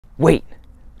Wait,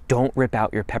 don't rip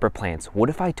out your pepper plants. What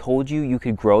if I told you you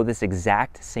could grow this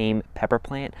exact same pepper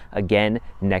plant again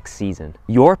next season?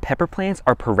 Your pepper plants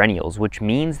are perennials, which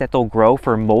means that they'll grow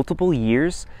for multiple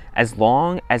years as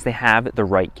long as they have the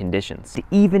right conditions.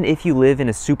 Even if you live in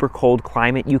a super cold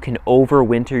climate, you can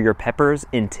overwinter your peppers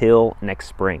until next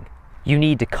spring. You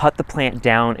need to cut the plant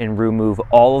down and remove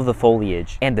all of the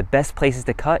foliage, and the best places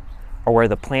to cut are where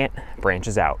the plant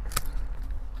branches out.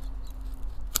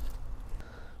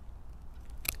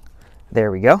 There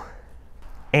we go.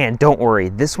 And don't worry,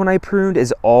 this one I pruned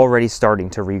is already starting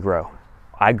to regrow.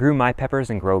 I grew my peppers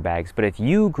in grow bags, but if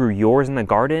you grew yours in the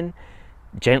garden,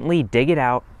 gently dig it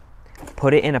out,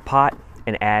 put it in a pot,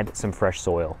 and add some fresh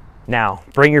soil. Now,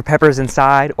 bring your peppers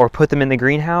inside or put them in the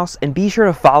greenhouse, and be sure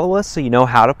to follow us so you know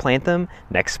how to plant them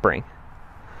next spring.